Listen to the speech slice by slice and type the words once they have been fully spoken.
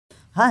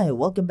Hi,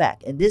 welcome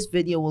back. In this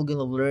video, we're going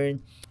to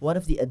learn one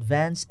of the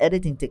advanced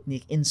editing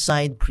technique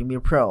inside Premiere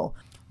Pro.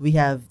 We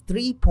have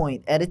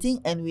 3-point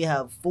editing and we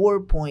have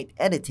 4-point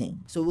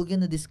editing. So we're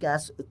going to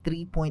discuss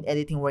 3-point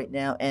editing right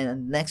now, and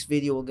in the next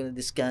video, we're going to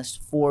discuss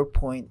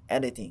 4-point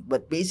editing.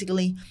 But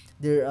basically,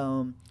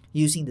 they're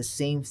using the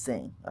same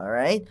thing, all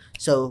right?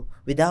 So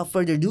without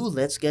further ado,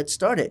 let's get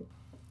started.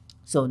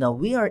 So now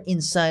we are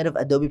inside of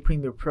Adobe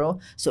Premiere Pro.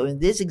 So in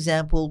this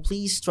example,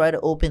 please try to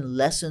open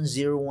Lesson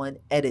 01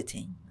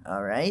 Editing.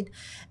 All right.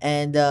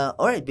 And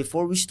all right,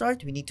 before we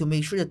start, we need to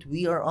make sure that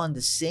we are on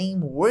the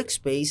same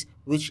workspace,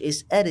 which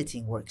is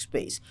Editing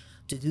Workspace.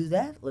 To do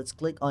that, let's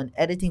click on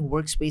Editing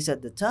Workspace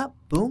at the top.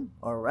 Boom.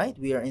 All right,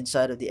 we are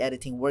inside of the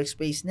Editing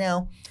Workspace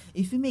now.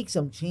 If we make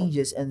some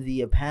changes in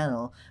the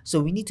panel,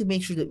 so we need to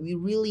make sure that we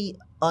really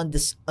on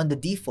the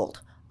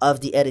default of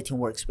the Editing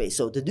Workspace.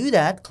 So to do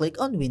that, click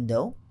on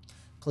Window,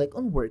 click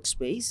on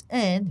Workspace,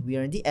 and we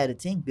are in the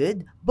editing.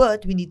 Good,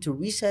 but we need to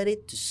reset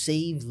it to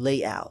save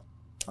layout.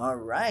 All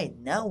right,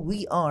 now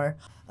we are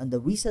on the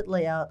reset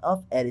layout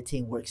of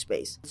Editing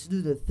Workspace. Let's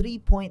do the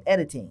 3-point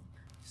editing.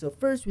 So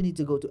first we need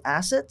to go to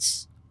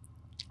Assets,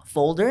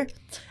 Folder,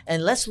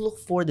 and let's look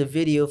for the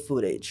video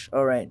footage.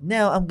 All right,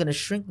 now I'm gonna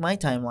shrink my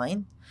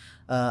timeline.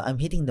 I'm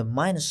hitting the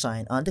minus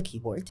sign on the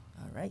keyboard.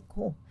 All right,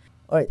 cool.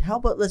 All right, how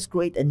about let's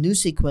create a new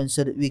sequence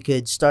so that we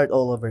could start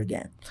all over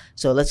again.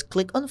 So let's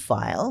click on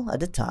File at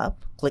the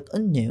top, click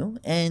on New,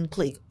 and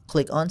click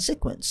on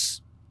Sequence.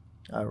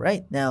 All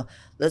right, now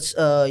let's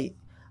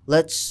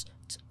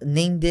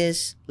name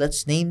this.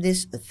 Let's name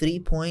this a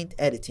 3-point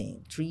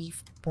editing.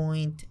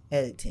 3-point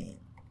editing.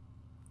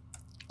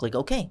 Click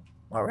OK.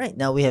 All right,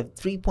 now we have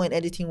 3-point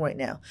editing right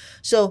now.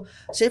 So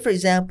say for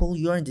example,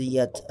 you're in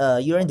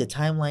the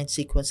timeline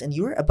sequence and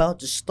you're about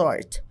to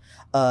start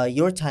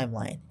your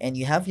timeline, and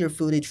you have your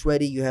footage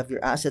ready, you have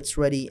your assets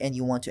ready, and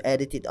you want to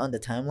edit it on the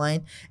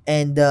timeline,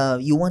 and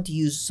you want to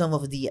use some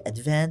of the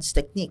advanced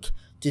technique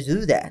to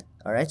do that.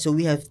 All right, so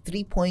we have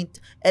 3-point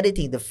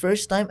editing. The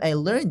first time I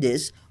learned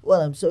this,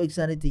 well, I'm so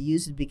excited to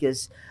use it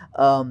because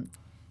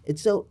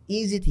it's so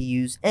easy to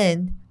use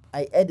and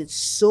I edit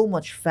so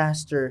much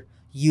faster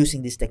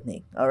using this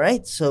technique. All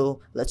right, so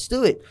let's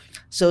do it.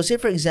 So say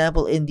for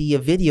example in the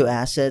video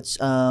assets,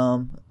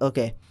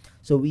 okay,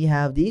 so we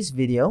have this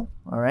video,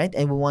 all right,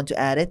 and we want to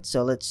add it.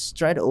 So let's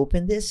try to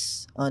open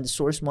this on the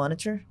source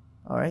monitor.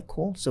 All right,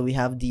 cool. So we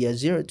have the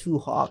 02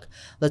 Hawk.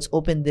 Let's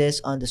open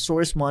this on the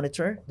source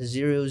monitor,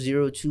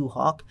 the 002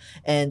 Hawk,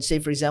 and say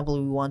for example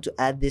we want to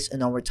add this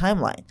in our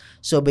timeline.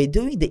 So by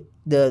doing the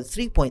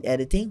 3-point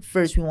editing,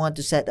 first we want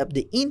to set up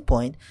the in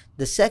point,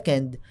 the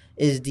second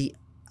is the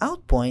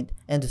out point,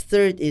 and the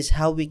third is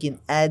how we can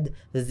add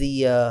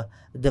the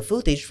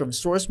footage from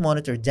source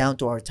monitor down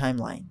to our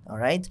timeline. All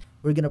right,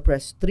 we're gonna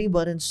press 3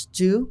 buttons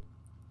to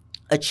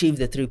achieve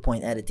the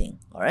 3-point editing.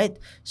 All right,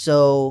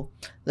 so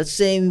let's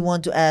say we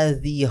want to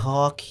add the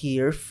hawk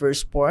here,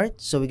 first part.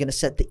 So we're gonna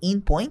set the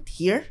in point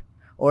here,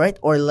 all right,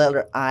 or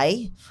letter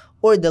I,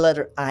 or the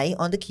letter I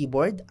on the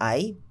keyboard.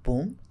 I,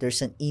 boom,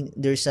 there's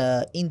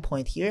a in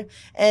point here,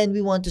 and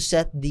we want to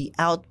set the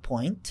out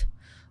point.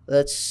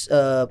 Let's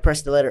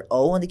press the letter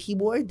O on the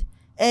keyboard,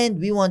 and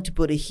we want to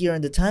put it here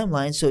on the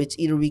timeline. So it's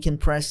either we can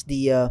press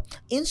the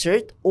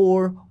insert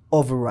or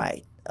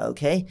override.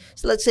 Okay,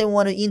 so let's say we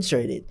want to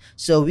insert it,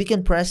 so we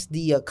can press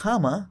the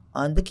comma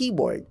on the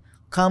keyboard,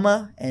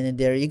 comma, and then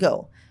there you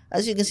go.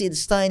 As you can see,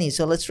 it's tiny,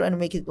 so let's try to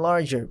make it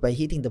larger by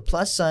hitting the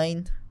plus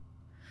sign.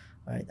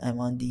 All right, I'm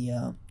on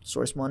the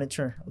source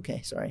monitor.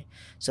 Okay, sorry.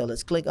 So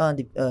let's click on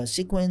the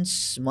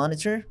sequence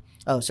monitor.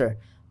 Oh, sorry.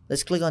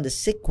 Let's click on the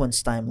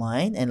sequence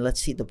timeline and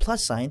let's hit the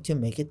plus sign to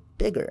make it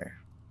bigger.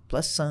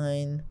 Plus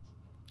sign.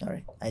 All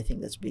right, I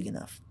think that's big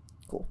enough.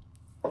 Cool.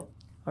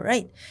 All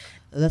right,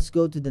 let's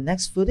go to the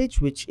next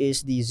footage, which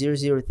is the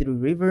 003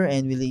 river,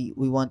 and we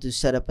want to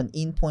set up an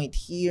in point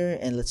here,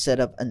 and let's set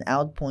up an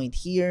out point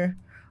here.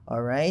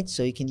 All right,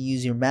 so you can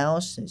use your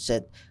mouse and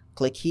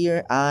click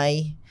here,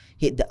 I,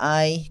 hit the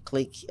I,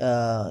 click,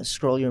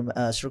 scroll your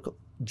circle,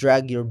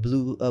 drag your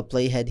blue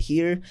playhead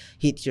here,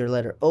 hit your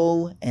letter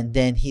O, and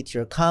then hit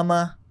your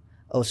comma.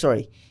 Oh,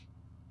 sorry,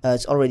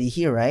 it's already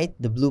here, right?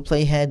 The blue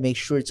playhead, make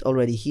sure it's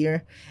already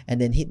here,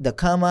 and then hit the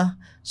comma.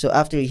 So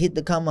after you hit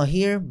the comma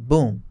here,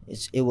 boom,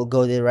 it will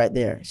go there, right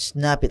there.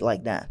 Snap it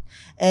like that.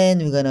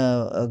 And we're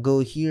gonna go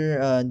here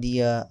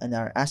in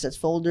our assets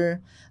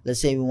folder. Let's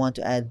say we want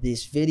to add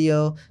this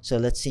video, so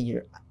let's see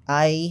your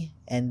I,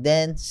 and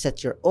then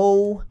set your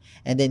O,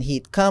 and then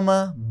hit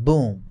comma.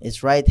 Boom,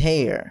 it's right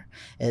here.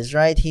 It's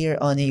right here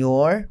on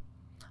your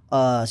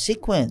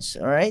sequence.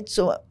 All right,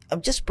 so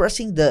I'm just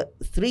pressing the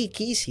 3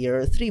 keys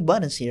here, 3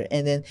 buttons here,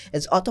 and then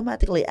it's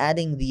automatically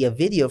adding the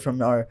video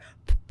from our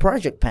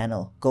project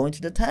panel going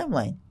to the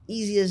timeline.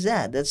 Easy as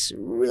that. That's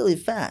really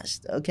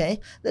fast.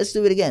 Okay, let's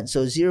do it again.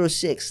 So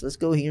 06, let's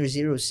go here,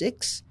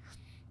 06.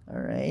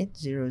 All right,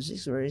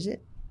 06, where is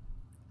it?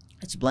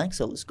 It's blank,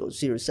 so let's go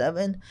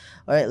 07.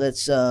 All right,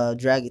 let's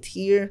drag it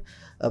here,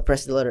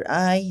 press the letter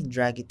I,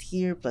 drag it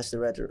here, press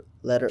the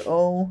letter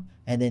O,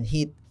 and then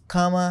hit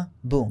comma,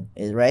 boom,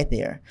 is right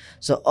there.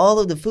 So all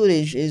of the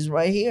footage is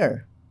right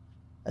here.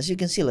 As you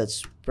can see,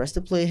 let's press the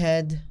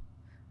playhead.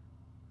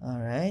 All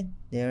right,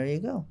 there you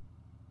go.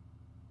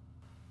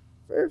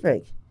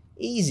 Perfect.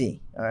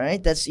 Easy. All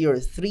right, that's your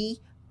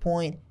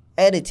 3-point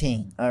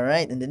editing. All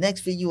right, in the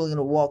next video, we're going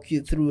to walk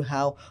you through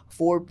how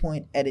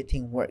 4-point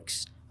editing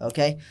works.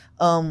 Okay.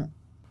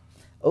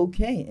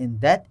 Okay,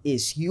 and that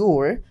is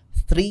your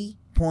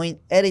 3-point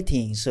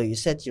editing. So you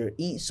set your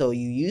so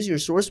you use your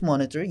source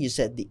monitor, you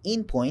set the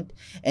in point,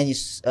 and you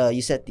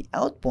set the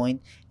out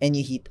point, and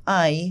you hit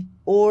I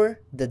or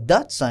the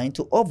dot sign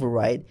to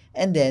override,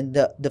 and then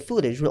the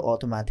footage will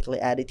automatically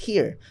add it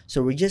here.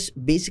 So we're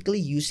just basically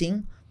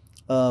using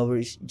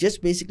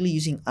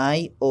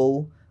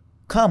IO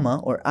comma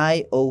or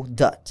IO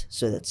dot.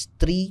 So that's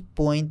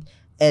 3-point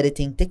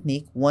editing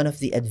technique, one of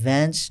the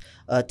advanced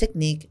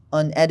technique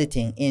on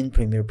editing in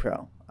Premiere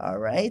Pro. All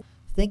right.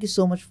 Thank you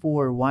so much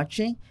for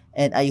watching,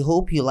 and I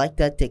hope you like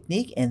that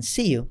technique, and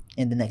see you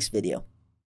in the next video.